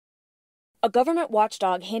A government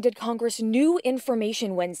watchdog handed Congress new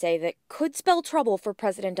information Wednesday that could spell trouble for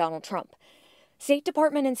President Donald Trump. State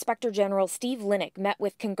Department Inspector General Steve Linick met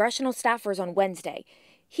with congressional staffers on Wednesday.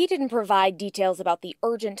 He didn't provide details about the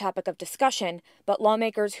urgent topic of discussion, but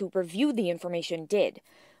lawmakers who reviewed the information did.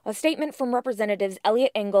 A statement from Representatives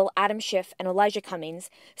Eliot Engel, Adam Schiff, and Elijah Cummings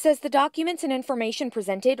says the documents and information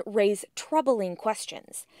presented raise troubling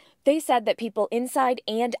questions. They said that people inside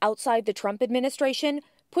and outside the Trump administration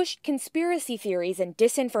pushed conspiracy theories and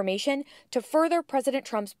disinformation to further President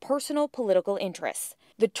Trump's personal political interests.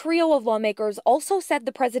 The trio of lawmakers also said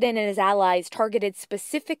the president and his allies targeted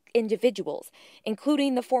specific individuals,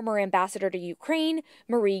 including the former ambassador to Ukraine,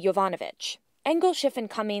 Marie Yovanovitch. Engel, Schiff, and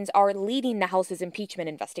Cummings are leading the House's impeachment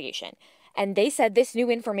investigation, and they said this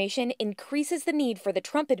new information increases the need for the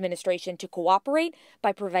Trump administration to cooperate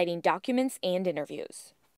by providing documents and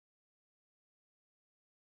interviews.